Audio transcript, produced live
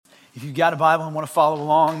If you've got a Bible and want to follow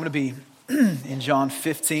along, I'm going to be in John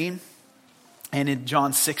 15 and in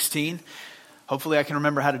John 16. Hopefully I can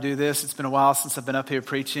remember how to do this. It's been a while since I've been up here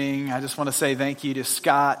preaching. I just want to say thank you to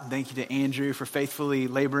Scott, thank you to Andrew for faithfully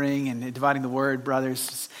laboring and dividing the word, brothers.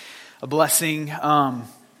 It's a blessing. John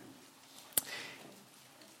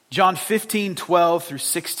 15:12 through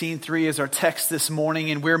 16:3 is our text this morning,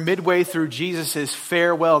 and we're midway through Jesus'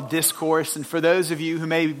 farewell discourse. And for those of you who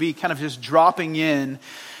may be kind of just dropping in,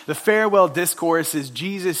 the farewell discourse is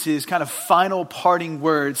Jesus' kind of final parting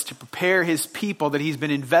words to prepare his people that he's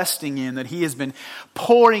been investing in, that he has been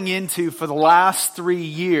pouring into for the last 3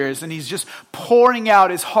 years. And he's just pouring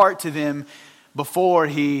out his heart to them before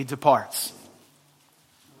he departs.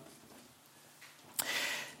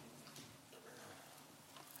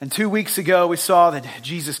 And 2 weeks ago, we saw that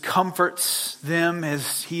Jesus comforts them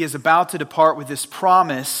as he is about to depart with this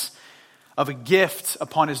promise of a gift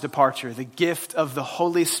upon his departure, the gift of the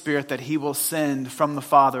Holy Spirit that he will send from the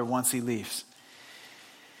Father once he leaves.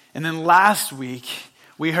 And then last week,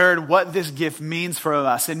 we heard what this gift means for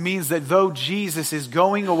us. It means that though Jesus is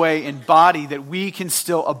going away in body, that we can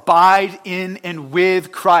still abide in and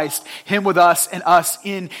with Christ, him with us and us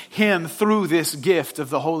in him through this gift of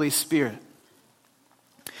the Holy Spirit.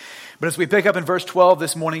 But as we pick up in verse 12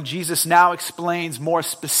 this morning, Jesus now explains more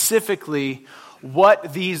specifically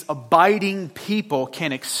what these abiding people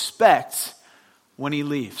can expect when he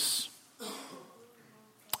leaves.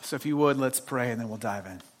 So if you would, let's pray and then we'll dive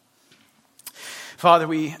in. Father,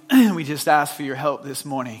 we just ask for your help this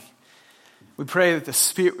morning. We pray that the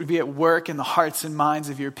Spirit would be at work in the hearts and minds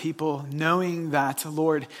of your people, knowing that,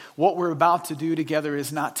 Lord, what we're about to do together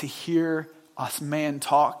is not to hear us man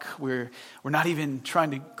talk. We're not even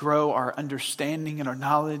trying to grow our understanding and our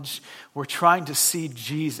knowledge. We're trying to see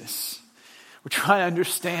Jesus. We're trying to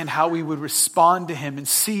understand how we would respond to him and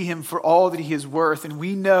see him for all that he is worth. And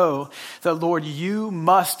we know that, Lord, you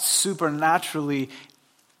must supernaturally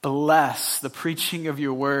bless the preaching of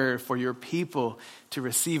your word for your people to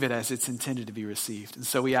receive it as it's intended to be received. And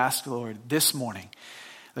so we ask, Lord, this morning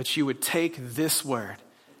that you would take this word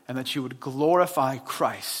and that you would glorify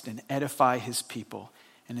Christ and edify his people.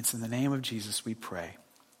 And it's in the name of Jesus we pray.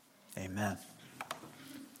 Amen.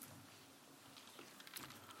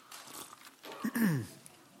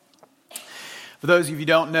 For those of you who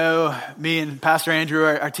don't know, me and Pastor Andrew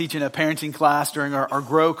are teaching a parenting class during our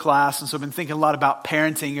Grow class. And so I've been thinking a lot about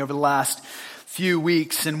parenting over the last few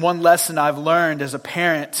weeks. And one lesson I've learned as a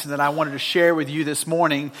parent that I wanted to share with you this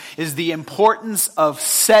morning is the importance of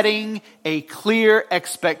setting a clear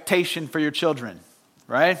expectation for your children,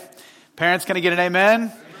 right? Parents, can I get an amen?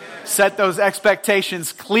 Amen. Set those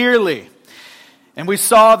expectations clearly. And we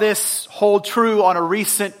saw this hold true on a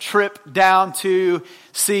recent trip down to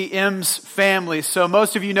see M's family. So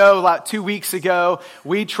most of you know, about 2 weeks ago,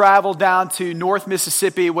 we traveled down to North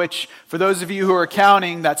Mississippi, which for those of you who are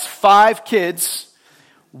counting, that's 5 kids,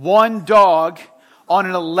 1 dog on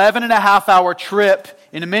an 11.5-hour trip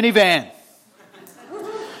in a minivan.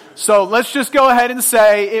 So let's just go ahead and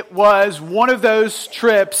say it was one of those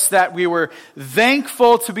trips that we were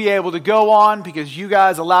thankful to be able to go on because you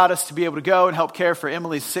guys allowed us to be able to go and help care for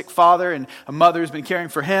Emily's sick father, and a mother who's been caring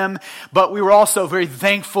for him. But we were also very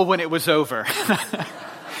thankful when it was over.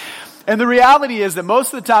 And the reality is that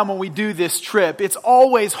most of the time when we do this trip, it's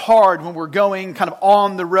always hard when we're going kind of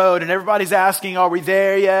on the road and everybody's asking, are we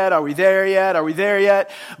there yet? Are we there yet? Are we there yet?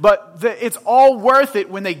 But it's all worth it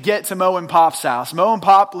when they get to Mo and Pop's house. Mo and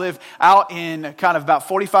Pop live out in kind of about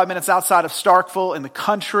 45 minutes outside of Starkville in the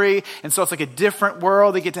country. And so it's like a different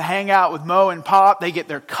world. They get to hang out with Mo and Pop. They get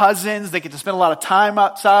their cousins. They get to spend a lot of time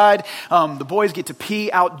outside. The boys get to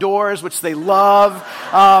pee outdoors, which they love.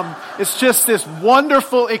 It's just this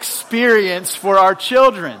wonderful experience for our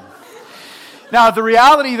children. Now, the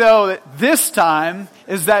reality, though, that this time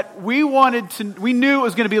is that we knew it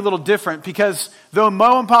was going to be a little different because though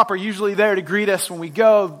Mo and Pop are usually there to greet us when we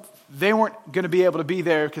go, they weren't going to be able to be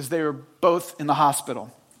there because they were both in the hospital.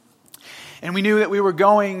 And we knew that we were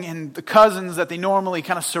going, and the cousins that they normally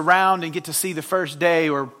kind of surround and get to see the first day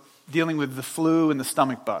were dealing with the flu and the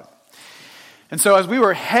stomach bug. And so as we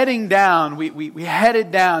were heading down, we headed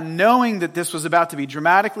down knowing that this was about to be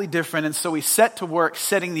dramatically different. And so we set to work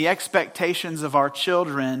setting the expectations of our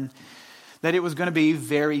children that it was going to be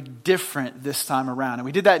very different this time around. And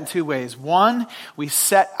we did that in 2 ways. One, we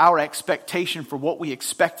set our expectation for what we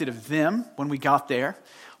expected of them when we got there,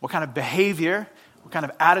 what kind of behavior, what kind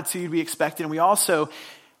of attitude we expected. And we also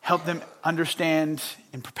helped them understand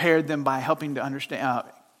and prepared them by helping to understand,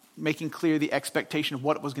 making clear the expectation of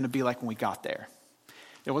what it was going to be like when we got there.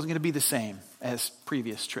 It wasn't going to be the same as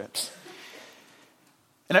previous trips.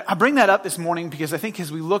 And I bring that up this morning because I think as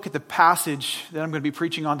we look at the passage that I'm going to be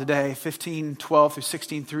preaching on today, 15:12 through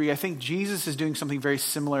 16:3, I think Jesus is doing something very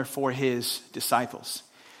similar for his disciples.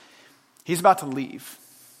 He's about to leave.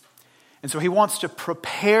 And so he wants to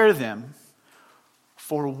prepare them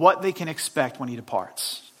for what they can expect when he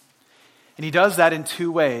departs. And he does that in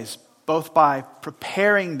two ways, both by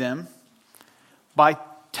preparing them, by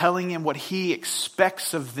telling them what he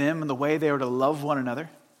expects of them and the way they are to love one another,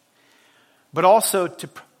 but also to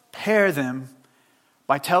prepare them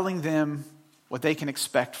by telling them what they can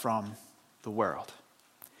expect from the world.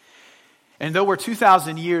 And though we're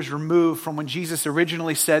 2,000 years removed from when Jesus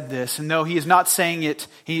originally said this, and though he is not saying it,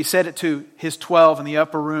 he said it to his 12 in the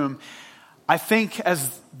upper room, I think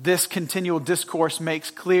as this continual discourse makes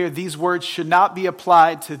clear, these words should not be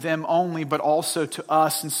applied to them only, but also to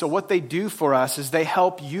us. And so what they do for us is they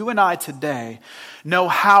help you and I today know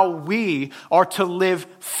how we are to live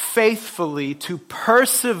faithfully, to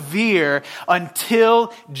persevere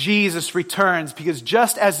until Jesus returns. Because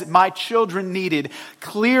just as my children needed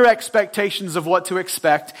clear expectations of what to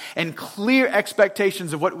expect and clear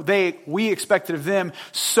expectations of what we expected of them,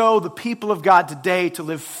 so the people of God today to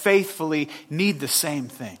live faithfully need the same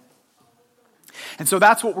thing. And so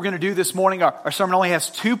that's what we're going to do this morning. Our sermon only has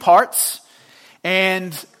two parts,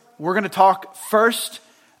 and we're going to talk first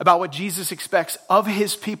about what Jesus expects of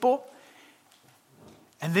his people,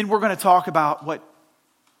 and then we're going to talk about what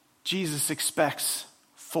Jesus expects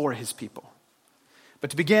for his people.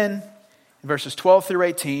 But to begin, in verses 12 through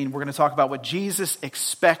 18, we're going to talk about what Jesus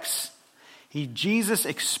expects. Jesus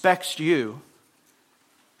expects you,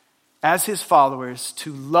 as his followers,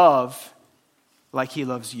 to love like he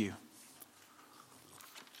loves you.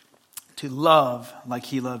 To love like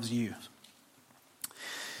he loves you.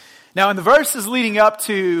 Now, in the verses leading up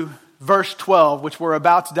to verse 12, which we're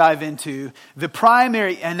about to dive into, the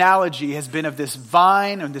primary analogy has been of this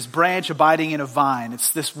vine and this branch abiding in a vine.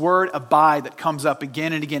 It's this word abide that comes up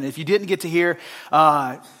again and again. If you didn't get to hear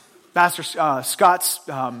Pastor Scott's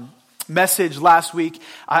message last week,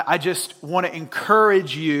 I just want to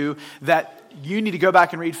encourage you that you need to go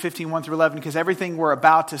back and read 15:1 through 11, because everything we're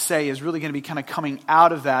about to say is really going to be kind of coming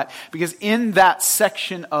out of that. Because in that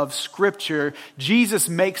section of Scripture, Jesus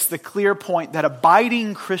makes the clear point that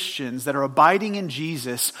abiding Christians that are abiding in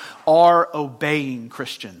Jesus are obeying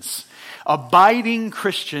Christians. Abiding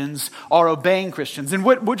Christians are obeying Christians. And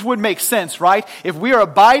which would make sense, right? If we are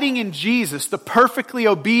abiding in Jesus, the perfectly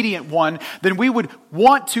obedient one, then we would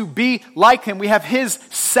want to be like him. We have his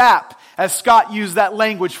sap, as Scott used that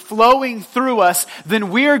language, flowing through us,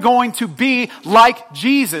 then we're going to be like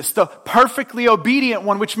Jesus, the perfectly obedient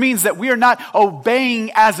one, which means that we are not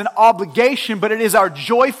obeying as an obligation, but it is our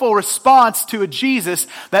joyful response to a Jesus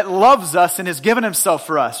that loves us and has given himself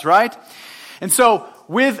for us, right? And so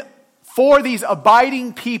for these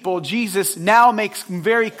abiding people, Jesus now makes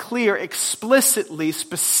very clear, explicitly,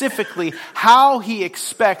 specifically, how he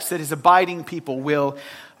expects that his abiding people will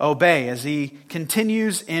obey, as he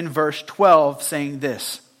continues in verse 12 saying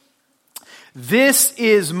this: "This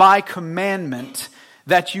is my commandment,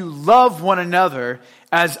 that you love one another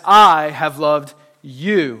as I have loved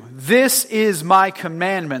you." This is my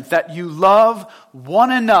commandment, that you love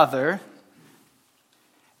one another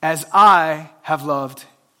as I have loved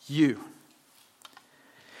you.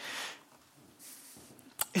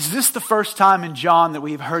 Is this the first time in John that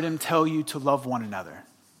we've heard him tell you to love one another?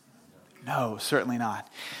 No, certainly not.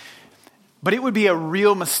 But it would be a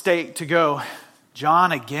real mistake to go,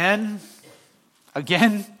 John, again?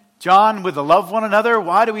 Again? John, with the love one another?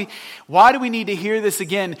 Why do we need to hear this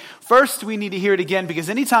again? First, we need to hear it again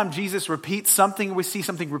because anytime Jesus repeats something, we see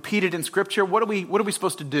something repeated in Scripture, what are we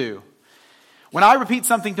supposed to do? When I repeat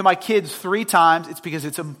something to my kids 3 times, it's because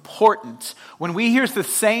it's important. When we hear the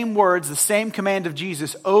same words, the same command of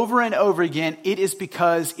Jesus over and over again, it is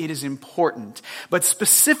because it is important. But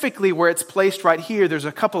specifically where it's placed right here, there's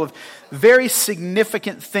a couple of very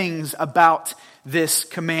significant things about this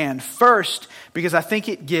command. First, because I think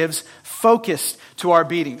it gives focus to our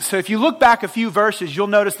beating. So if you look back a few verses, you'll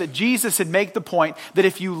notice that Jesus had made the point that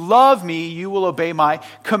if you love me, you will obey my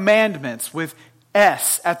commandments, with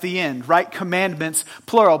S at the end, right? Commandments,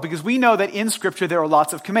 plural, because we know that in Scripture there are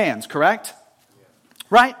lots of commands, correct?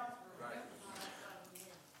 Right?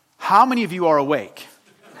 How many of you are awake?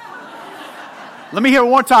 Let me hear it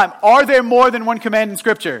one time. Are there more than one command in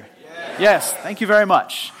Scripture? Yes. Thank you very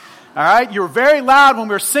much. All right? You were very loud when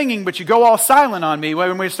we were singing, but you go all silent on me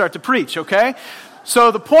when we start to preach, okay?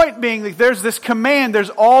 So the point being that there's this command,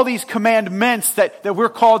 there's all these commandments that we're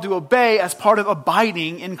called to obey as part of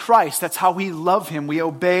abiding in Christ. That's how we love him. We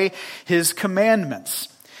obey his commandments.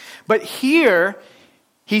 But here,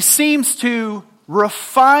 he seems to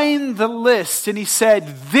refined the list and he said,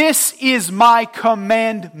 "This is my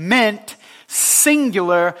commandment,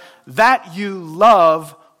 singular, that you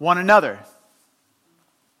love one another."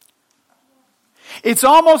 It's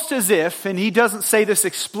almost as if, and he doesn't say this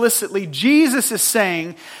explicitly, Jesus is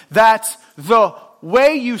saying that the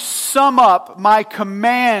way you sum up my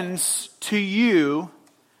commands to you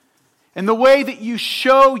and the way that you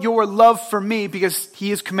show your love for me, because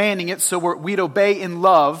he is commanding it, so we'd obey in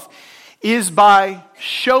love, is by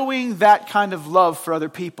showing that kind of love for other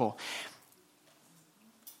people.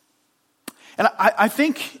 And I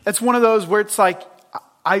think it's one of those where it's like,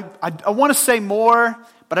 I want to say more,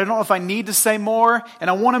 but I don't know if I need to say more, and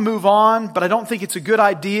I want to move on, but I don't think it's a good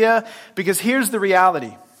idea, because here's the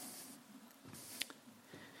reality.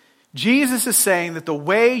 Jesus is saying that the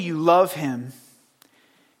way you love him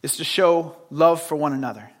is to show love for one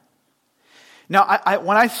another. Now,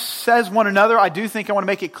 when I says one another, I do think I want to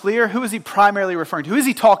make it clear, who is he primarily referring to? Who is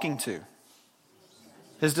he talking to?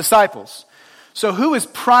 His disciples. So who is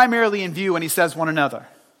primarily in view when he says one another?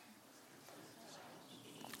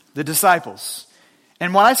 The disciples.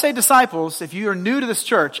 And when I say disciples, if you are new to this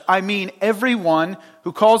church, I mean everyone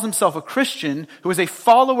who calls himself a Christian, who is a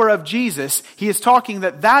follower of Jesus. He is talking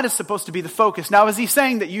that is supposed to be the focus. Now, is he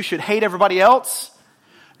saying that you should hate everybody else?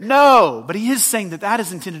 No, but he is saying that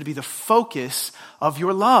is intended to be the focus of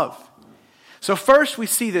your love. So first we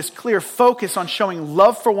see this clear focus on showing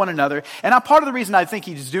love for one another. And part of the reason I think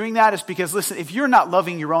he's doing that is because, listen, if you're not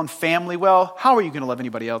loving your own family well, how are you going to love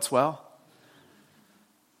anybody else well?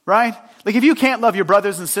 Right? Like if you can't love your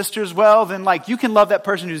brothers and sisters well, then like you can love that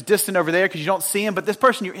person who's distant over there because you don't see him, but this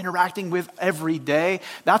person you're interacting with every day,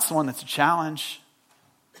 that's the one that's a challenge.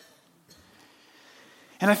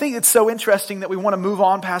 And I think it's so interesting that we want to move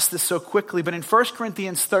on past this so quickly. But in 1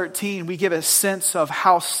 Corinthians 13, we give a sense of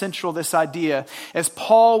how central this idea, as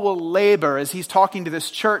Paul will labor, as he's talking to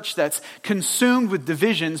this church that's consumed with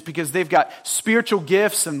divisions because they've got spiritual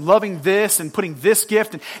gifts and loving this and putting this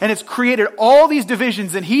gift. And it's created all these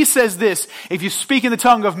divisions. And he says this, if you speak in the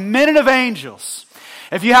tongue of men and of angels,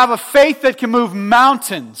 if you have a faith that can move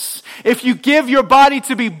mountains, if you give your body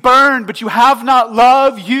to be burned, but you have not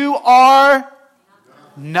love, you are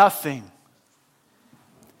nothing.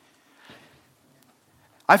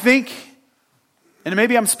 I think, and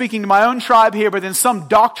maybe I'm speaking to my own tribe here, but in some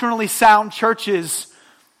doctrinally sound churches,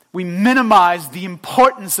 we minimize the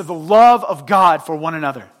importance of the love of God for one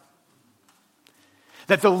another.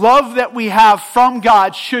 That the love that we have from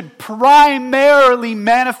God should primarily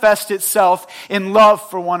manifest itself in love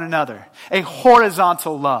for one another. A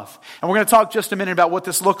horizontal love. And we're going to talk just a minute about what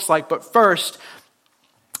this looks like, but first,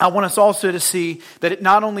 I want us also to see that it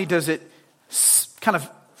not only does it kind of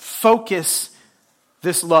focus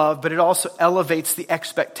this love, but it also elevates the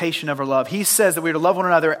expectation of our love. He says that we are to love one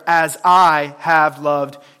another as I have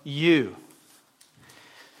loved you.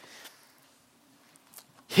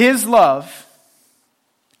 His love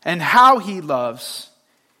and how he loves,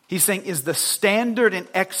 he's saying, is the standard and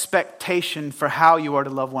expectation for how you are to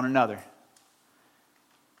love one another.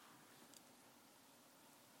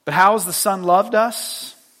 But how has the Son loved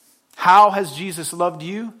us? How has Jesus loved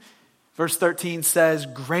you? Verse 13 says,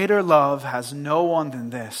 greater love has no one than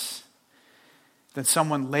this, than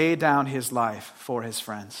someone lay down his life for his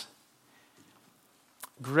friends.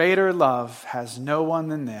 Greater love has no one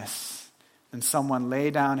than this, than someone lay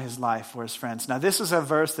down his life for his friends. Now this is a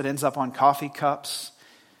verse that ends up on coffee cups.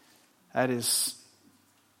 That is,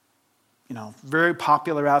 very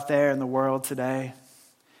popular out there in the world today.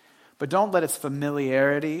 But don't let its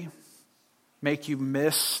familiarity make you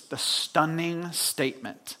miss the stunning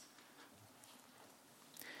statement.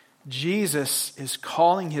 Jesus is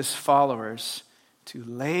calling his followers to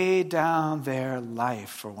lay down their life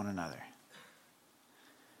for one another.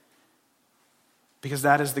 Because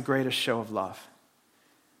that is the greatest show of love.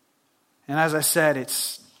 And as I said,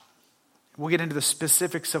 we'll get into the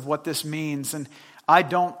specifics of what this means. And I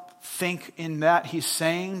don't think in that he's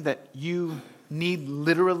saying that you need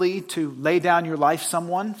literally to lay down your life for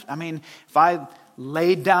someone. I mean, if I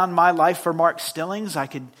laid down my life for Mark Stillings, I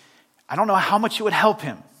don't know how much it would help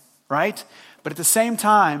him, right? But at the same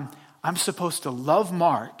time, I'm supposed to love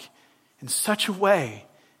Mark in such a way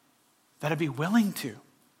that I'd be willing to.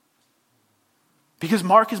 Because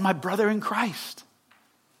Mark is my brother in Christ.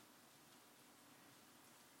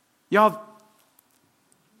 Y'all,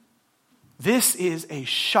 this is a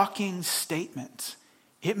shocking statement.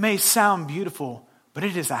 It may sound beautiful, but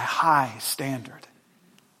it is a high standard.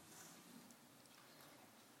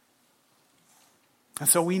 And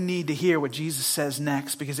so we need to hear what Jesus says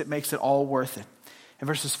next because it makes it all worth it. In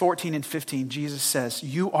verses 14 and 15, Jesus says,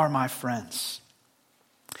 you are my friends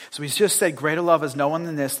So he's just said, greater love has no one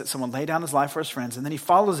than this, that someone lay down his life for his friends. And then he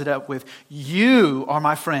follows it up with, you are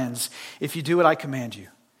my friends if you do what I command you.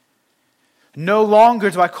 No longer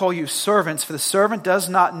do I call you servants, for the servant does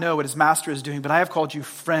not know what his master is doing, but I have called you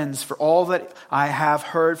friends, for all that I have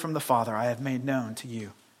heard from the Father I have made known to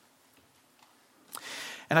you.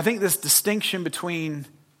 And I think this distinction between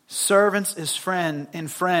servants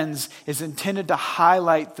and friends is intended to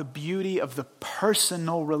highlight the beauty of the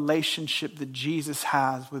personal relationship that Jesus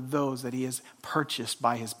has with those that he has purchased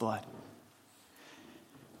by his blood.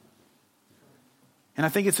 And I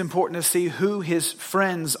think it's important to see who his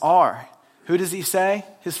friends are. Who does he say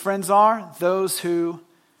his friends are? Those who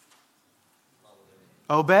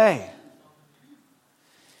obey.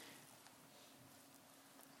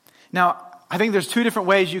 Now, I think there's two different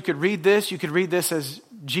ways you could read this. You could read this as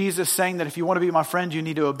Jesus saying that if you want to be my friend, you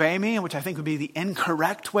need to obey me, which I think would be the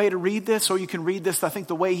incorrect way to read this. Or you can read this, I think,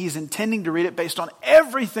 the way he's intending to read it based on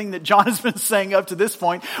everything that John has been saying up to this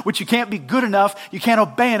point, which you can't be good enough, you can't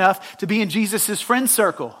obey enough to be in Jesus' friend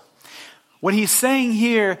circle. What he's saying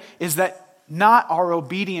here is that not our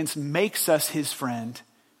obedience makes us his friend,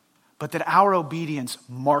 but that our obedience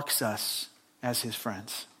marks us as his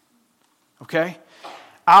friends. Okay?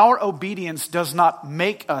 Our obedience does not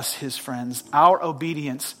make us his friends. Our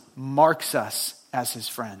obedience marks us as his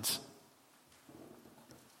friends.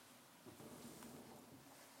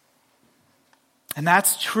 And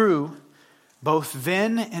that's true both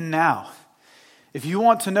then and now. If you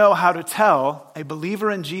want to know how to tell a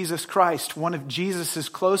believer in Jesus Christ, one of Jesus'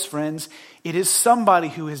 close friends, it is somebody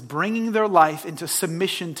who is bringing their life into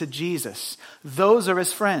submission to Jesus. Those are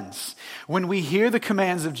his friends. When we hear the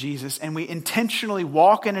commands of Jesus and we intentionally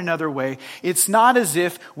walk in another way, it's not as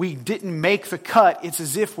if we didn't make the cut. It's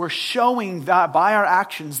as if we're showing that by our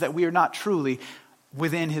actions that we are not truly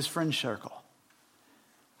within his friend circle.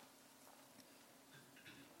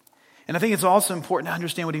 And I think it's also important to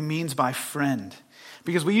understand what he means by friend.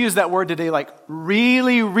 Because we use that word today like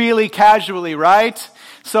really, really casually, right?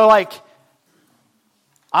 So like,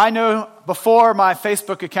 I know before my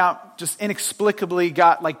Facebook account just inexplicably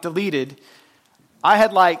got like deleted, I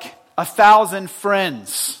had like 1,000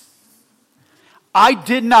 friends. I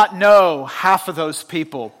did not know half of those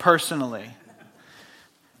people personally.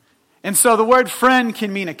 And so the word friend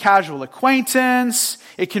can mean a casual acquaintance.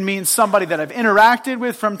 It can mean somebody that I've interacted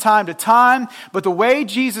with from time to time. But the way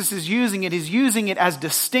Jesus is using it, he's using it as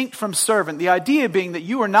distinct from servant. The idea being that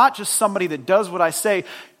you are not just somebody that does what I say,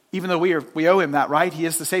 even though we owe him that, right? He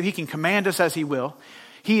is the Savior. He can command us as he will.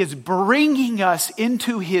 He is bringing us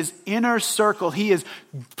into his inner circle. He is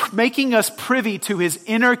making us privy to his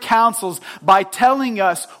inner counsels by telling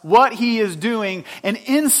us what he is doing. And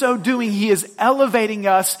in so doing, he is elevating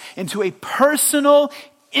us into a personal,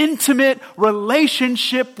 intimate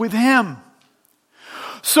relationship with him.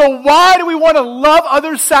 So why do we want to love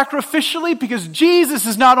others sacrificially? Because Jesus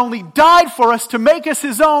has not only died for us to make us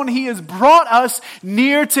his own, he has brought us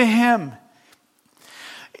near to him.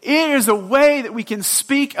 It is a way that we can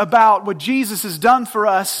speak about what Jesus has done for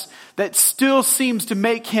us that still seems to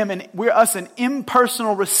make him and us an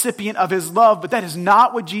impersonal recipient of his love. But that is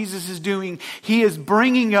not what Jesus is doing. He is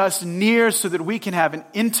bringing us near so that we can have an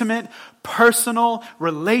intimate, personal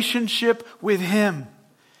relationship with him.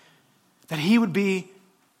 That he would be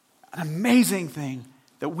an amazing thing,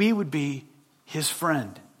 that we would be his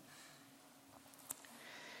friend.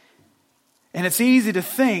 And it's easy to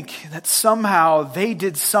think that somehow they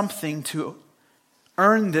did something to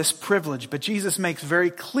earn this privilege. But Jesus makes very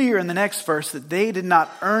clear in the next verse that they did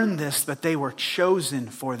not earn this, but they were chosen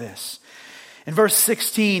for this. In verse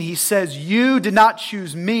 16, he says, you did not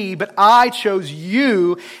choose me, but I chose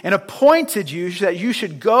you and appointed you that you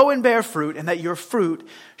should go and bear fruit and that your fruit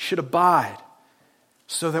should abide.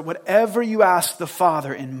 So that whatever you ask the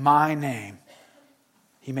Father in my name,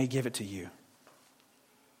 he may give it to you.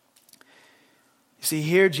 You see,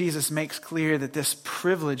 here Jesus makes clear that this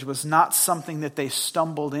privilege was not something that they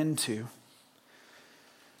stumbled into.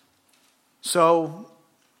 So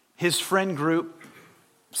his friend group,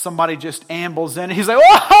 somebody just ambles in and he's like,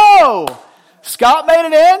 whoa, Scott made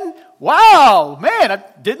it in? Wow, man, I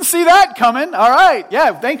didn't see that coming. All right,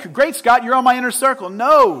 yeah, thank you. Great, Scott, you're on my inner circle.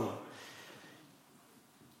 No.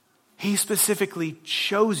 He specifically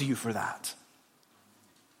chose you for that.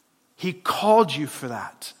 He called you for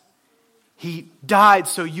that. He died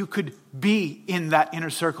so you could be in that inner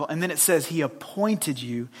circle. And then it says he appointed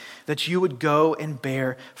you that you would go and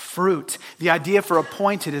bear fruit. The idea for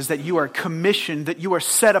appointed is that you are commissioned, that you are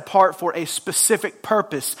set apart for a specific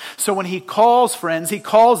purpose. So when he calls friends, he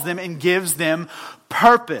calls them and gives them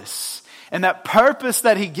purpose. And that purpose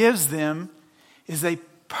that he gives them is a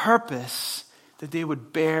purpose that they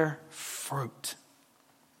would bear fruit.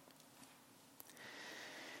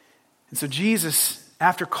 And so Jesus,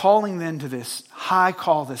 after calling them to this high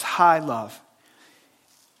call, this high love,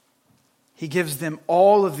 he gives them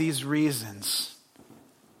all of these reasons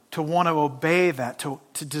to want to obey that,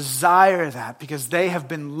 to desire that, because they have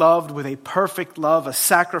been loved with a perfect love, a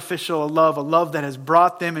sacrificial love, a love that has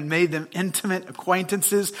brought them and made them intimate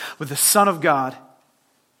acquaintances with the Son of God.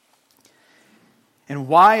 And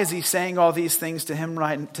why is he saying all these things to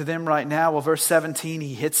them right now? Well, verse 17,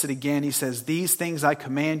 he hits it again. He says, "These things I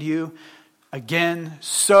command you, again,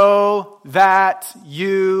 so that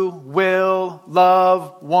you will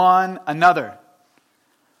love one another."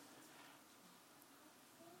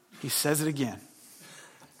 He says it again.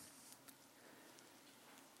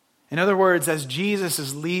 In other words, as Jesus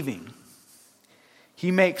is leaving,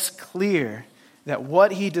 he makes clear that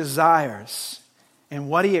what he desires and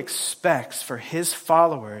what he expects for his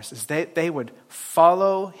followers is that they would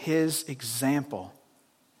follow his example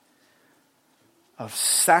of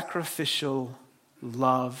sacrificial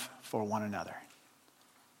love for one another.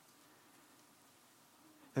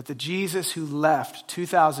 That the Jesus who left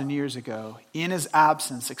 2,000 years ago, in his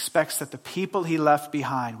absence, expects that the people he left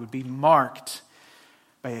behind would be marked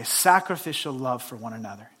by a sacrificial love for one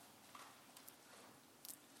another.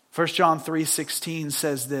 1 John 3:16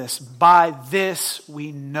 says this, "By this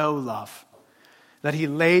we know love, that he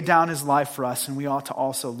laid down his life for us, and we ought to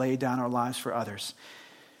also lay down our lives for others."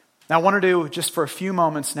 Now, I want to do, just for a few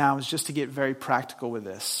moments now, is just to get very practical with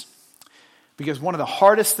this. Because one of the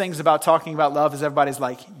hardest things about talking about love is everybody's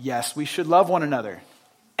like, yes, we should love one another.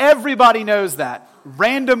 Everybody knows that.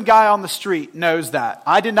 Random guy on the street knows that.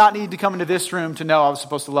 I did not need to come into this room to know I was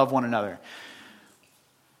supposed to love one another.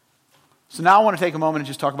 So now I want to take a moment and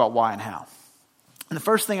just talk about why and how. And the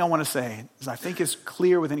first thing I want to say is I think is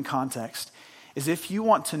clear within context is if you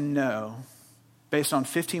want to know, based on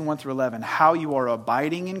 15:1 through 11, how you are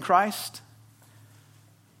abiding in Christ,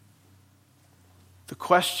 the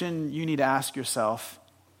question you need to ask yourself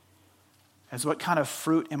is, what kind of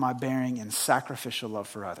fruit am I bearing in sacrificial love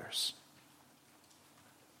for others?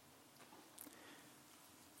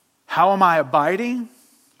 How am I abiding?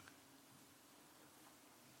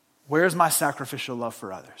 Where's my sacrificial love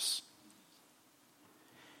for others?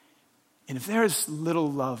 And if there is little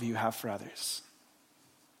love you have for others,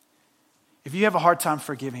 if you have a hard time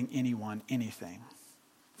forgiving anyone, anything,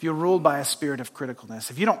 if you're ruled by a spirit of criticalness,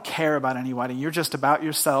 if you don't care about anybody, you're just about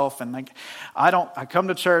yourself, and like, I come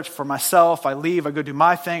to church for myself, I leave, I go do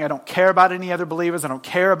my thing, I don't care about any other believers, I don't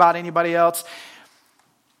care about anybody else.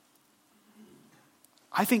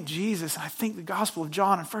 I think Jesus, and I think the Gospel of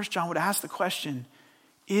John and 1 John would ask the question,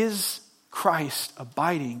 is Christ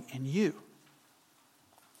abiding in you?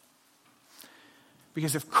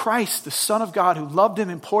 Because if Christ, the Son of God who loved him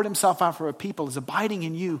and poured himself out for a people, is abiding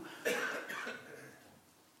in you,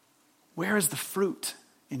 where is the fruit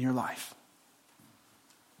in your life?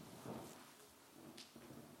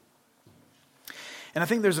 And I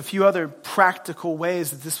think there's a few other practical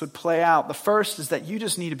ways that this would play out. The first is that you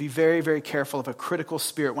just need to be very, very careful of a critical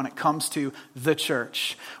spirit when it comes to the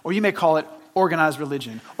church. Or you may call it organized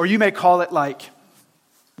religion. Or you may call it like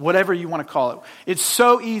whatever you want to call it. It's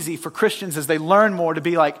so easy for Christians as they learn more to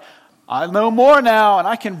be like, I know more now and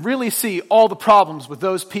I can really see all the problems with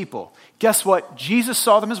those people. Guess what? Jesus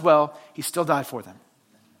saw them as well. He still died for them.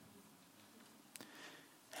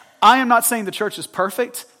 I am not saying the church is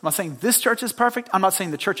perfect. I'm not saying this church is perfect. I'm not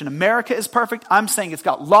saying the church in America is perfect. I'm saying it's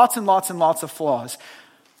got lots and lots and lots of flaws.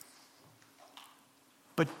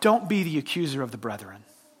 But don't be the accuser of the brethren.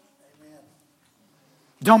 Amen.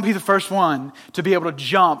 Don't be the first one to be able to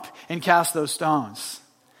jump and cast those stones.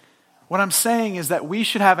 What I'm saying is that we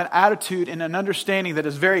should have an attitude and an understanding that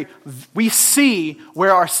is we see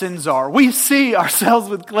where our sins are. We see ourselves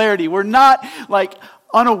with clarity. We're not like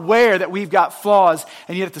unaware that we've got flaws,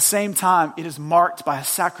 and yet at the same time, it is marked by a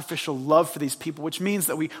sacrificial love for these people, which means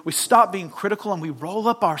that we stop being critical and we roll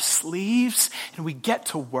up our sleeves and we get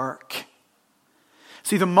to work.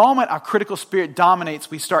 See, the moment our critical spirit dominates,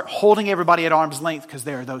 we start holding everybody at arm's length because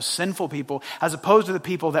there are those sinful people, as opposed to the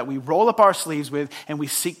people that we roll up our sleeves with and we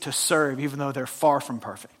seek to serve, even though they're far from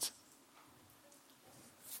perfect.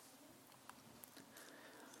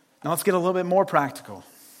 Now let's get a little bit more practical.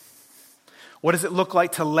 What does it look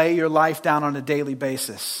like to lay your life down on a daily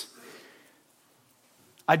basis?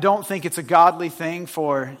 I don't think it's a godly thing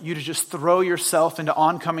for you to just throw yourself into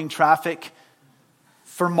oncoming traffic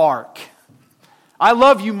for Mark. I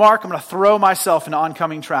love you, Mark. I'm going to throw myself into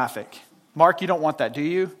oncoming traffic. Mark, you don't want that, do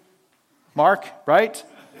you? Mark, right?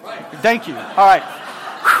 Right. Thank you. All right.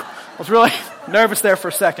 I was really nervous there for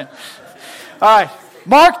a second. All right.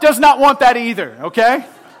 Mark does not want that either, okay?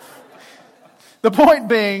 The point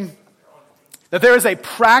being that there is a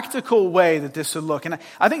practical way that this would look. And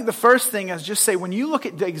I think the first thing is just say, when you look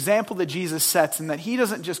at the example that Jesus sets and that he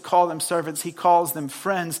doesn't just call them servants, he calls them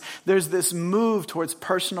friends, there's this move towards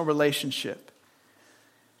personal relationship.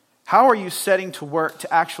 How are you setting to work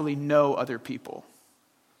to actually know other people?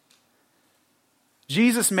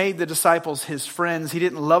 Jesus made the disciples his friends. He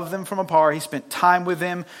didn't love them from afar. He spent time with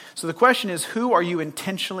them. So the question is, who are you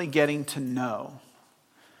intentionally getting to know?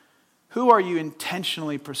 Who are you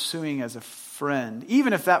intentionally pursuing as a friend?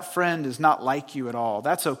 Even if that friend is not like you at all,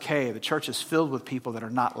 that's okay. The church is filled with people that are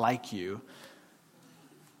not like you.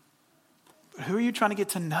 But who are you trying to get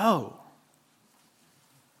to know?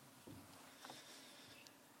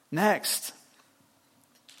 Next,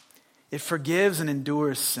 it forgives and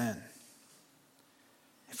endures sin.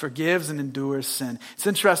 It forgives and endures sin. It's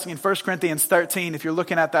interesting in 1 Corinthians 13, if you're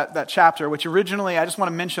looking at that chapter, which originally, I just want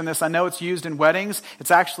to mention this, I know it's used in weddings.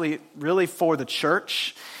 It's actually really for the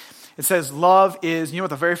church. It says love is, you know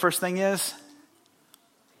what the very first thing is?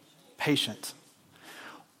 Patient.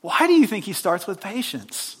 Why do you think he starts with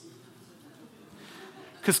patience?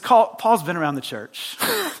 Because Paul's been around the church.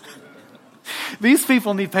 These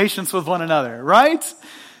people need patience with one another, right?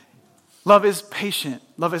 Love is patient.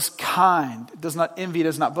 Love is kind. It does not envy. It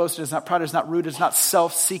does not boast. It is not proud. It is not rude. It is not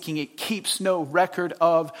self-seeking. It keeps no record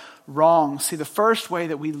of wrong. See, the first way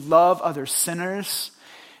that we love other sinners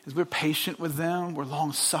is we're patient with them. We're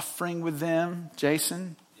long-suffering with them.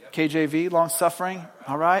 Jason, KJV, long-suffering.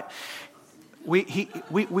 All right?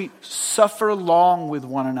 We suffer long with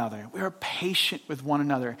one another. We are patient with one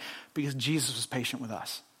another because Jesus was patient with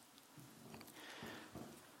us.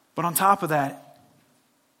 But on top of that,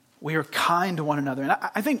 we are kind to one another. And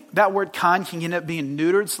I think that word kind can end up being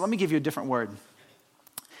neutered. So let me give you a different word.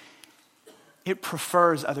 It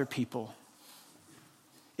prefers other people.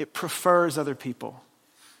 It prefers other people.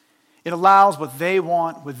 It allows what they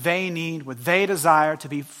want, what they need, what they desire to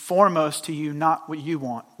be foremost to you, not what you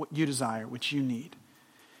want, what you desire, what you need.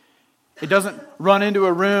 It doesn't run into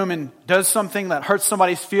a room and does something that hurts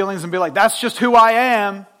somebody's feelings and be like, that's just who I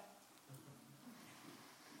am.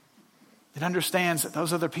 It understands that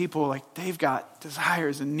those other people, like, they've got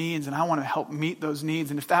desires and needs, and I want to help meet those needs.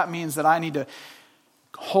 And if that means that I need to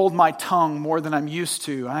hold my tongue more than I'm used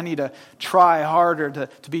to, I need to try harder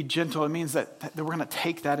to be gentle, it means that we're going to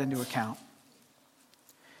take that into account.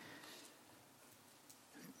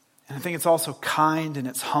 And I think it's also kind and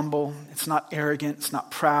it's humble. It's not arrogant. It's not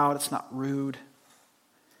proud. It's not rude.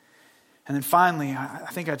 And then finally, I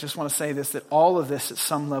think I just want to say this, that all of this at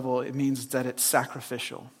some level, it means that it's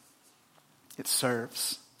sacrificial. It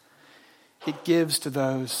serves. It gives to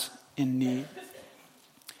those in need.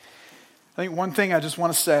 I think one thing I just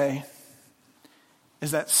want to say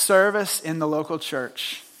is that service in the local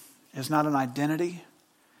church is not an identity.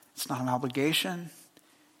 It's not an obligation.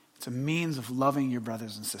 It's a means of loving your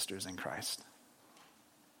brothers and sisters in Christ.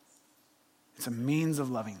 It's a means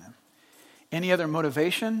of loving them. Any other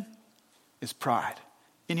motivation is pride.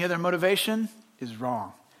 Any other motivation is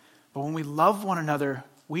wrong. But when we love one another,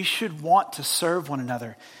 we should want to serve one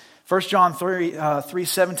another. 1 John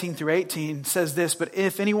 3:17 through 18 says this, but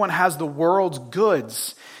if anyone has the world's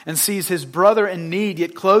goods and sees his brother in need,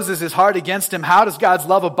 yet closes his heart against him, how does God's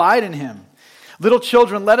love abide in him? Little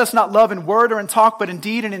children, let us not love in word or in talk, but in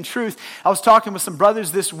deed and in truth. I was talking with some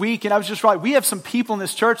brothers this week, and I was just right. We have some people in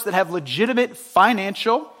this church that have legitimate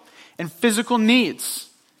financial and physical needs.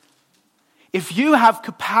 If you have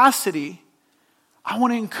capacity, I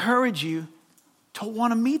want to encourage you to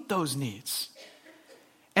want to meet those needs.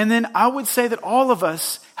 And then I would say that all of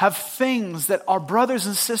us have things that our brothers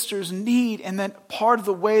and sisters need, and that part of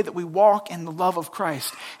the way that we walk in the love of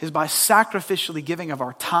Christ is by sacrificially giving of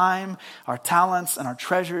our time, our talents, and our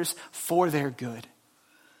treasures for their good.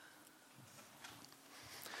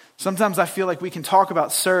 Sometimes I feel like we can talk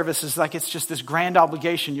about service as like it's just this grand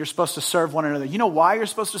obligation. You're supposed to serve one another. You know why you're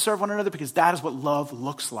supposed to serve one another? Because that is what love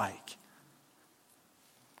looks like.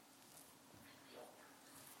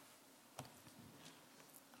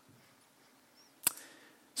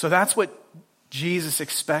 So that's what Jesus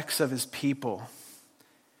expects of his people,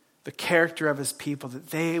 the character of his people, that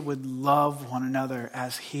they would love one another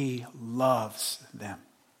as he loves them.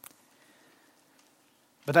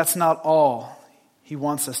 But that's not all he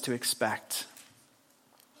wants us to expect.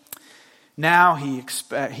 Now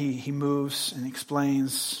he moves and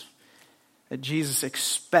explains that Jesus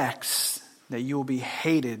expects that you will be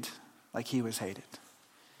hated like he was hated.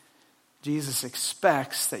 Jesus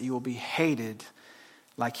expects that you will be hated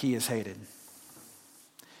like he is hated.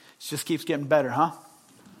 It just keeps getting better, huh?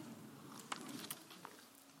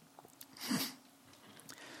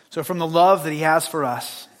 So from the love that he has for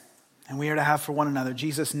us, and we are to have for one another,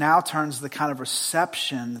 Jesus now turns the kind of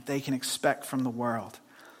reception that they can expect from the world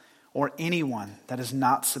or anyone that is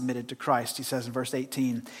not submitted to Christ. He says in verse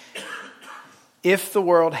 18, if the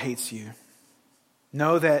world hates you,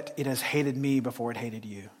 know that it has hated me before it hated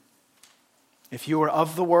you. If you were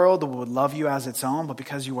of the world, it would love you as its own, but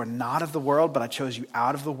because you are not of the world, but I chose you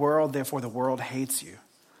out of the world, therefore the world hates you.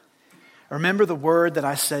 Remember the word that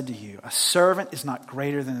I said to you, a servant is not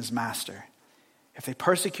greater than his master. If they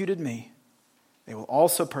persecuted me, they will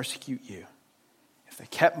also persecute you. If they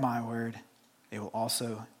kept my word, they will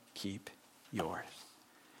also keep yours.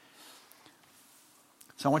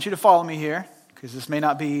 So I want you to follow me here, because this may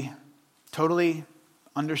not be totally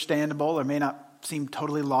understandable or may not seem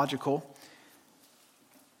totally logical.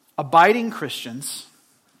 Abiding Christians,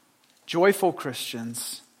 joyful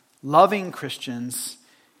Christians, loving Christians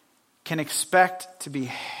can expect to be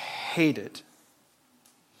hated.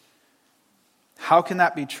 How can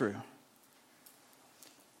that be true?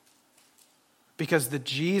 Because the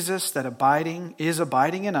Jesus that is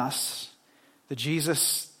abiding in us, the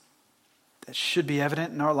Jesus that should be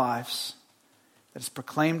evident in our lives, that is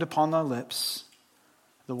proclaimed upon our lips,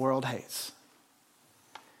 the world hates.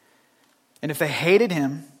 And if they hated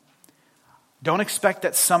him, don't expect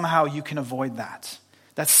that somehow you can avoid that.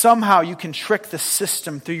 That somehow you can trick the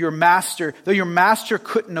system through your master. Though your master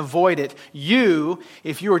couldn't avoid it, you,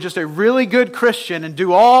 if you are just a really good Christian and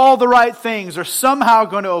do all the right things, are somehow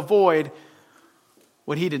going to avoid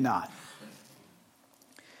what he did not.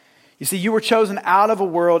 You see, you were chosen out of a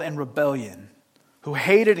world in rebellion who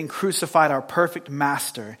hated and crucified our perfect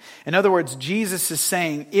master. In other words, Jesus is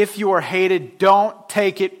saying, if you are hated, don't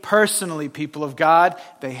take it personally, people of God.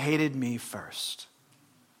 They hated me first.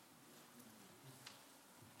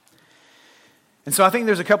 And so I think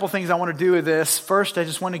there's a couple things I want to do with this. First, I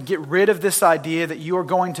just want to get rid of this idea that you are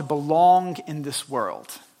going to belong in this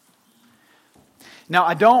world. Now,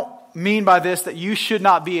 I don't mean by this that you should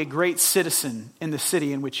not be a great citizen in the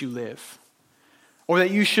city in which you live, or that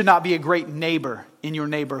you should not be a great neighbor in your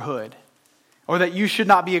neighborhood, or that you should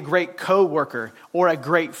not be a great co-worker or a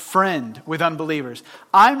great friend with unbelievers.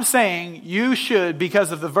 I'm saying you should,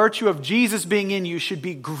 because of the virtue of Jesus being in you, should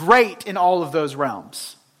be great in all of those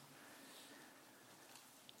realms.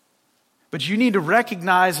 But you need to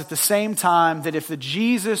recognize at the same time that if the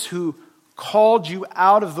Jesus who called you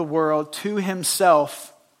out of the world to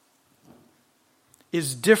himself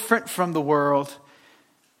is different from the world,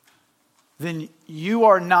 then you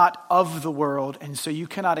are not of the world, and so you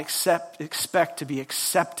cannot expect to be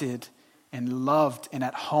accepted and loved and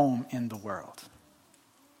at home in the world.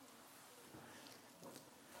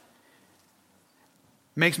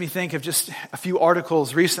 Makes me think of just a few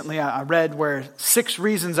articles recently I read where 6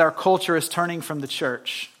 reasons our culture is turning from the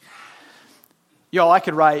church. Y'all, I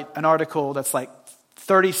could write an article that's like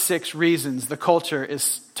 36 reasons the culture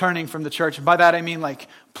is turning from the church. And by that I mean like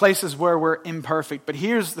places where we're imperfect. But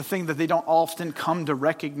here's the thing that they don't often come to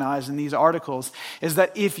recognize in these articles is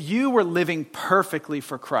that if you were living perfectly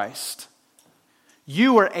for Christ,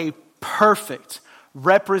 you were a perfect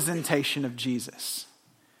representation of Jesus.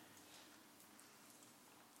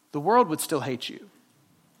 The world would still hate you.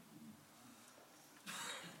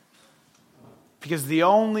 Because the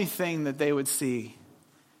only thing that they would see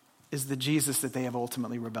is the Jesus that they have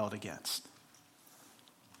ultimately rebelled against.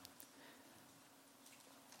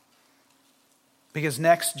 Because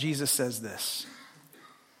next, Jesus says this.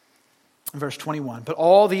 In verse 21, but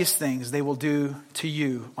all these things they will do to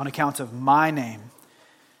you on account of my name,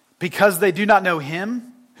 because they do not know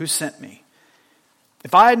him who sent me.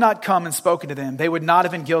 If I had not come and spoken to them, they would not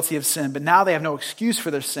have been guilty of sin, but now they have no excuse for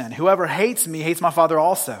their sin. Whoever hates me hates my Father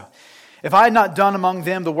also. If I had not done among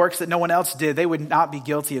them the works that no one else did, they would not be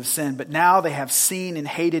guilty of sin, but now they have seen and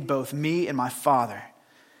hated both me and my Father.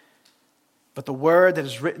 But the word that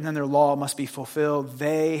is written in their law must be fulfilled.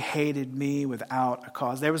 They hated me without a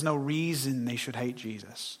cause. There was no reason they should hate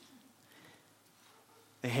Jesus.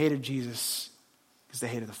 They hated Jesus because they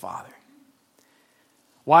hated the Father.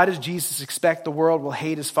 Why does Jesus expect the world will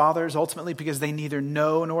hate his fathers? Ultimately, because they neither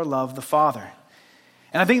know nor love the Father.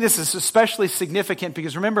 And I think this is especially significant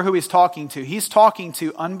because remember who he's talking to. He's talking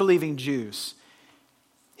to unbelieving Jews.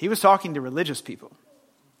 He was talking to religious people.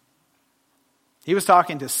 He was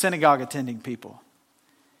talking to synagogue attending people.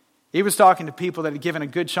 He was talking to people that had given a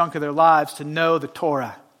good chunk of their lives to know the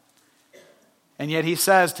Torah. And yet he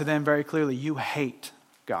says to them very clearly, you hate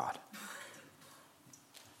God.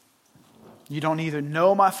 You don't either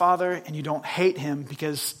know my Father and you don't hate him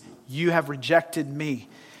because you have rejected me.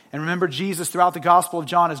 And remember, Jesus throughout the Gospel of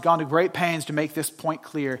John has gone to great pains to make this point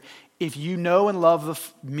clear. If you know and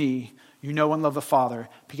love me, you know and love the Father,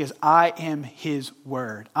 because I am his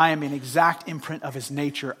word. I am an exact imprint of his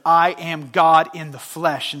nature. I am God in the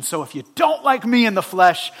flesh. And so if you don't like me in the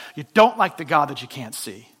flesh, you don't like the God that you can't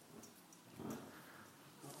see.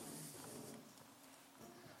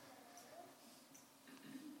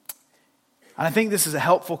 And I think this is a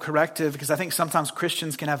helpful corrective because I think sometimes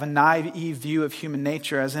Christians can have a naive view of human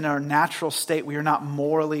nature, as in our natural state we are not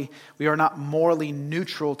morally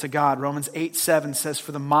neutral to God. Romans 8:7 says,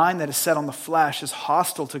 "For the mind that is set on the flesh is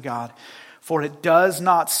hostile to God, for it does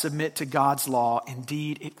not submit to God's law.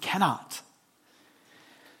 Indeed, it cannot."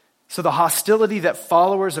 So the hostility that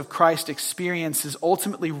followers of Christ experience is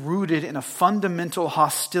ultimately rooted in a fundamental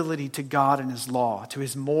hostility to God and his law, to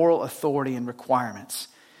his moral authority and requirements.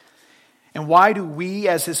 And why do we,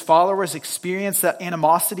 as his followers, experience that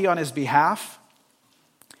animosity on his behalf?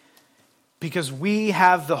 Because we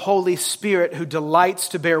have the Holy Spirit who delights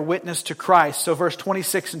to bear witness to Christ. So verse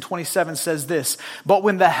 26 and 27 says this, "But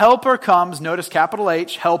when the Helper comes," notice capital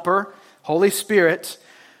H, Helper, Holy Spirit,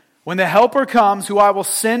 "when the Helper comes, who I will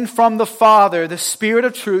send from the Father, the Spirit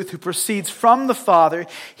of truth who proceeds from the Father,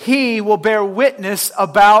 he will bear witness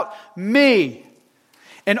about me.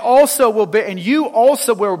 And you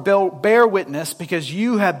also will bear witness because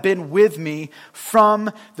you have been with me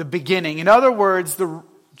from the beginning." In other words,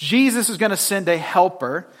 Jesus is going to send a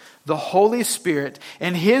helper, the Holy Spirit,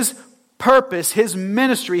 and his purpose, his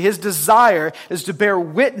ministry, his desire is to bear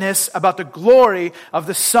witness about the glory of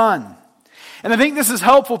the Son. And I think this is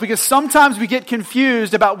helpful because sometimes we get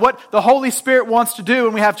confused about what the Holy Spirit wants to do,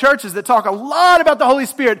 and we have churches that talk a lot about the Holy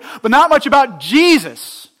Spirit, but not much about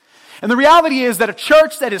Jesus. And the reality is that a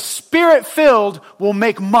church that is Spirit-filled will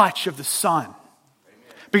make much of the Son.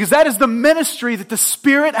 Because that is the ministry that the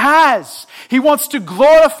Spirit has. He wants to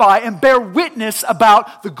glorify and bear witness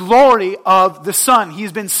about the glory of the Son.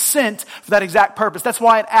 He's been sent for that exact purpose. That's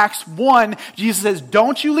why in Acts 1, Jesus says,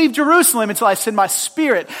 "Don't you leave Jerusalem until I send my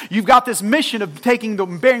Spirit." You've got this mission of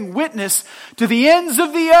bearing witness to the ends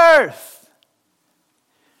of the earth.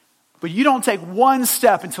 But you don't take one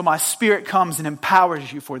step until my Spirit comes and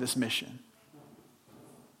empowers you for this mission.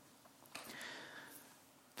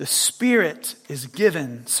 The Spirit is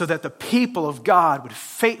given so that the people of God would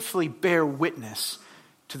faithfully bear witness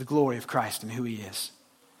to the glory of Christ and who he is.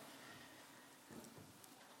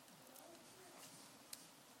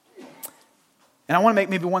 And I want to make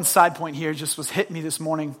maybe one side point here, just was hitting me this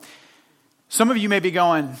morning. Some of you may be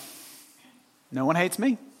going, "No one hates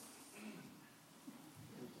me."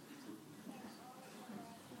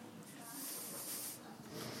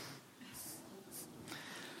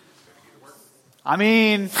 I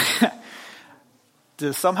mean,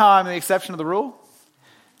 somehow I'm the exception to the rule.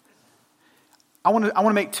 I want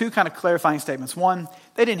to make two kind of clarifying statements. One,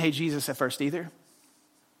 they didn't hate Jesus at first either.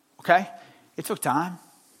 Okay? It took time.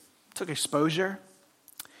 It took exposure.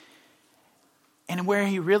 And where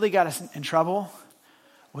he really got us in trouble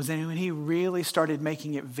was when he really started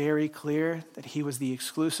making it very clear that he was the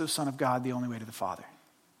exclusive Son of God, the only way to the Father.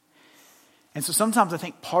 And so sometimes I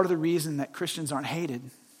think part of the reason that Christians aren't hated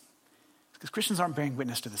because Christians aren't bearing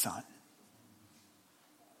witness to the Son.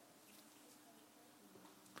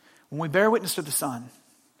 When we bear witness to the Son,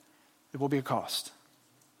 there will be a cost.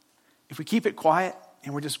 If we keep it quiet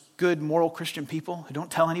and we're just good, moral Christian people who don't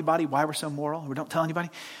tell anybody why we're so moral, who don't tell anybody,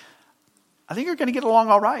 I think you're going to get along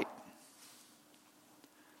all right.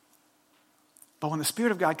 But when the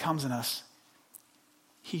Spirit of God comes in us,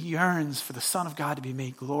 he yearns for the Son of God to be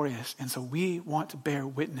made glorious. And so we want to bear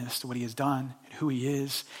witness to what he has done and who he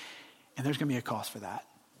is. And there's going to be a cost for that.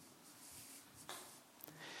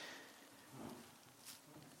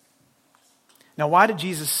 Now, why did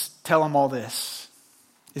Jesus tell them all this?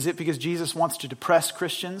 Is it because Jesus wants to depress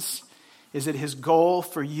Christians? Is it his goal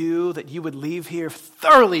for you that you would leave here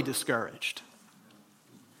thoroughly discouraged?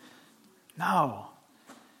 No.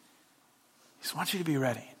 He just wants you to be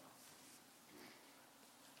ready.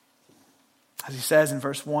 As he says in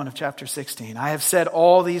verse 1 of chapter 16, "I have said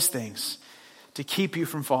all these things to keep you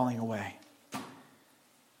from falling away.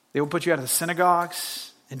 They will put you out of the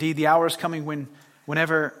synagogues. Indeed, the hour is coming when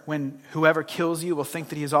whoever kills you will think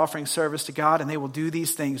that he is offering service to God, and they will do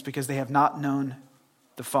these things because they have not known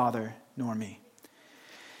the Father nor me."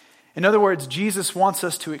 In other words, Jesus wants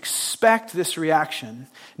us to expect this reaction,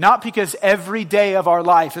 not because every day of our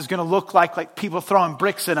life is going to look like people throwing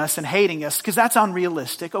bricks at us and hating us, because that's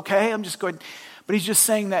unrealistic, okay? But he's just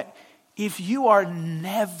saying that if you are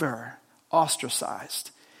never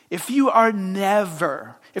ostracized, there's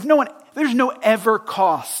no ever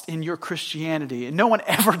cost in your Christianity, and no one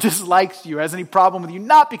ever dislikes you, has any problem with you,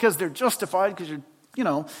 not because they're justified, because you're,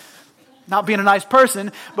 not being a nice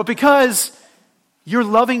person, but because you're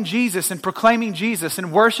loving Jesus and proclaiming Jesus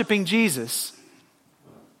and worshiping Jesus.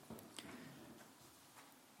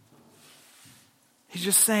 He's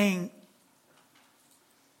just saying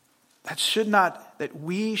that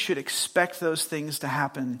we should expect those things to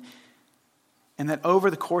happen, and that over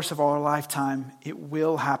the course of our lifetime, it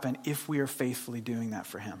will happen if we are faithfully doing that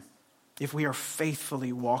for him. If we are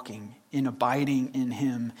faithfully walking in abiding in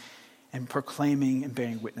him and proclaiming and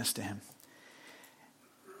bearing witness to him.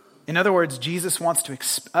 In other words, Jesus wants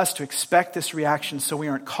us to expect this reaction so we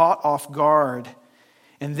aren't caught off guard.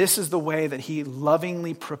 And this is the way that he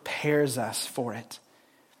lovingly prepares us for it.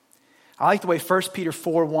 I like the way 1 Peter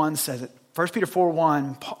 4:1 says it. 1 Peter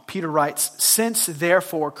 4:1, Peter writes, "Since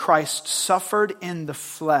therefore Christ suffered in the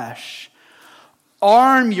flesh,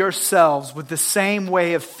 arm yourselves with the same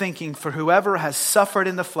way of thinking, for whoever has suffered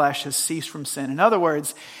in the flesh has ceased from sin." In other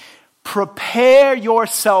words, prepare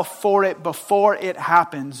yourself for it before it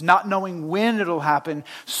happens, not knowing when it'll happen,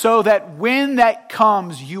 so that when that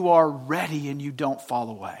comes, you are ready and you don't fall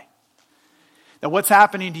away. That what's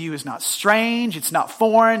happening to you is not strange, it's not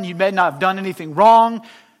foreign, you may not have done anything wrong.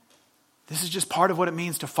 This is just part of what it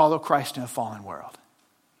means to follow Christ in a fallen world.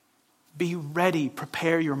 Be ready,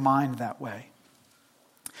 prepare your mind that way.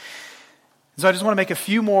 So I just want to make a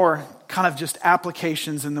few more kind of just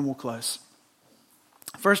applications and then we'll close.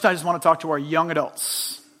 First, I just want to talk to our young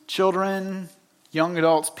adults, children, young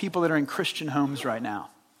adults, people that are in Christian homes right now.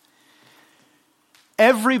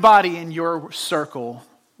 Everybody in your circle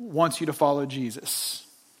wants you to follow Jesus.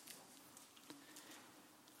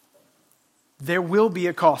 There will be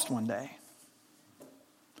a cost one day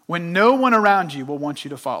when no one around you will want you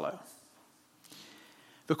to follow.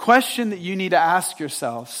 The question that you need to ask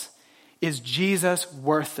yourselves is Jesus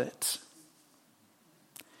worth it?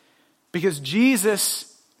 Because Jesus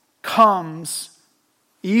comes,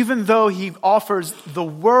 even though he offers the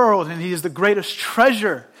world and he is the greatest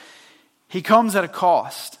treasure, he comes at a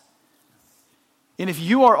cost. And if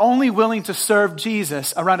you are only willing to serve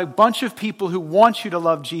Jesus around a bunch of people who want you to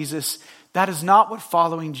love Jesus, that is not what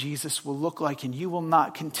following Jesus will look like, and you will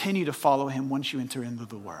not continue to follow him once you enter into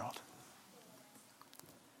the world.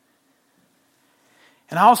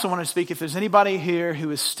 And I also want to speak, if there's anybody here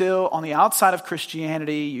who is still on the outside of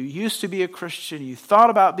Christianity, you used to be a Christian, you thought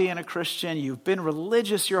about being a Christian, you've been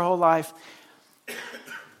religious your whole life.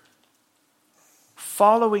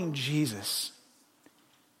 Following Jesus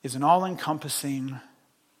is an all-encompassing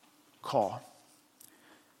call.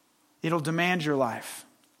 It'll demand your life.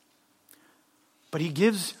 But he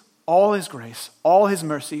gives all his grace, all his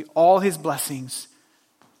mercy, all his blessings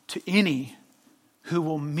to any who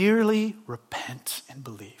will merely repent and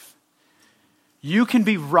believe. You can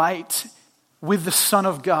be right with the Son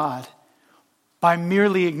of God by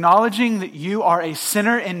merely acknowledging that you are a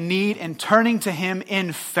sinner in need and turning to him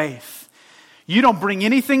in faith. You don't bring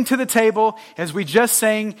anything to the table, as we just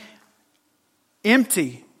sang,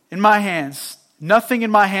 empty in my hands. Nothing in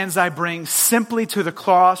my hands I bring, simply to the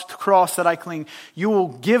cross that I cling. You will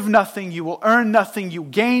give nothing, you will earn nothing, you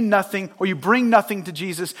gain nothing, or you bring nothing to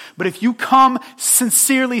Jesus. But if you come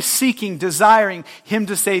sincerely seeking, desiring him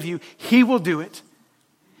to save you, he will do it.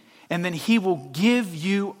 And then he will give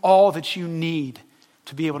you all that you need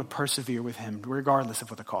to be able to persevere with him, regardless of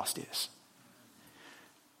what the cost is.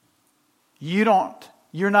 You're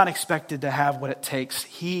not expected to have what it takes.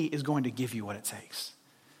 He is going to give you what it takes.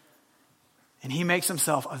 And he makes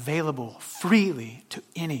himself available freely to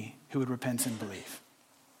any who would repent and believe.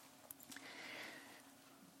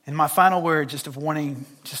 And my final word, just of warning,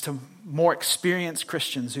 just to more experienced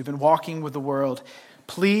Christians who've been walking with the world,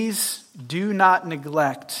 please do not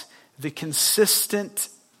neglect the consistent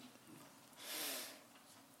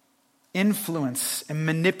influence and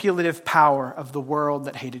manipulative power of the world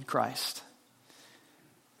that hated Christ.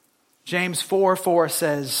 James 4:4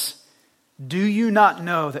 says, "Do you not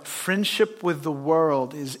know that friendship with the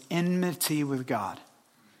world is enmity with God?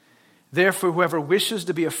 Therefore, whoever wishes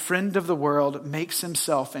to be a friend of the world makes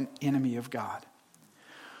himself an enemy of God."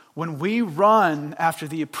 When we run after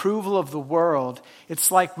the approval of the world, it's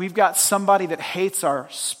like we've got somebody that hates our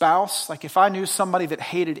spouse. Like if I knew somebody that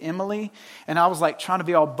hated Emily and I was like trying to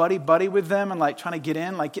be all buddy-buddy with them and like trying to get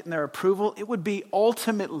in, like getting their approval, it would be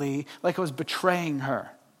ultimately like I was betraying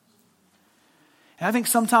her. And I think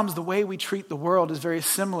sometimes the way we treat the world is very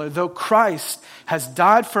similar. Though Christ has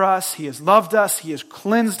died for us, he has loved us, he has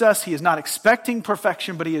cleansed us, he is not expecting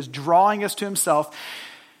perfection, but he is drawing us to himself.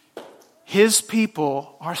 His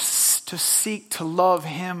people are to seek to love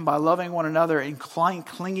him by loving one another and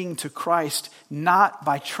clinging to Christ, not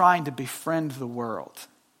by trying to befriend the world.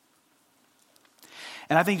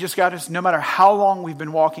 And I think just God, no matter how long we've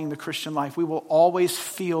been walking the Christian life, we will always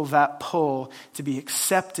feel that pull to be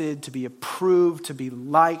accepted, to be approved, to be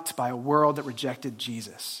liked by a world that rejected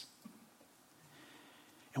Jesus.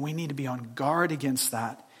 And we need to be on guard against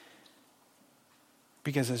that.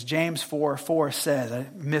 Because as James 4:4 says, I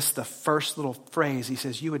missed the first little phrase, he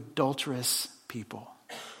says, you adulterous people.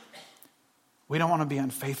 We don't want to be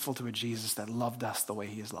unfaithful to a Jesus that loved us the way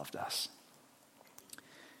he has loved us.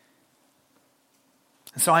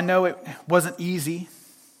 And so I know it wasn't easy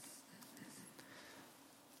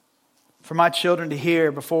for my children to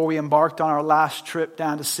hear before we embarked on our last trip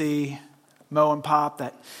down to see Mo and Pop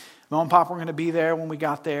that Mo and Pop were going to be there when we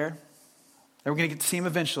got there. They were going to get to see him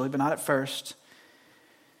eventually, but not at first.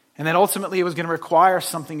 And then ultimately it was going to require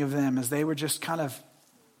something of them as they were just kind of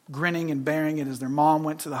grinning and bearing it as their mom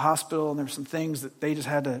went to the hospital and there were some things that they just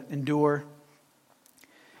had to endure.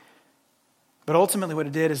 But ultimately what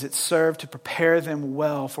it did is it served to prepare them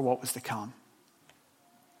well for what was to come.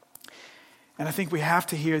 And I think we have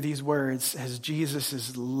to hear these words as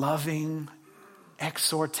Jesus' loving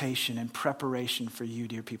exhortation and preparation for you,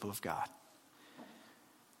 dear people of God.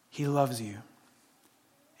 He loves you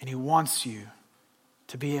and he wants you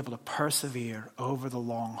to be able to persevere over the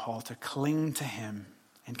long haul, to cling to him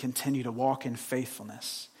and continue to walk in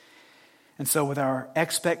faithfulness. And so with our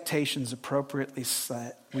expectations appropriately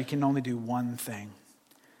set, we can only do one thing.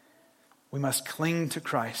 We must cling to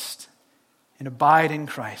Christ and abide in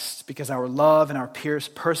Christ because our love and our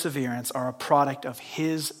perseverance are a product of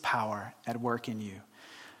his power at work in you.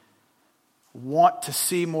 Want to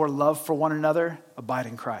see more love for one another? Abide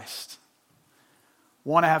in Christ.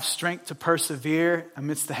 Want to have strength to persevere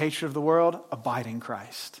amidst the hatred of the world? Abide in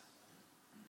Christ.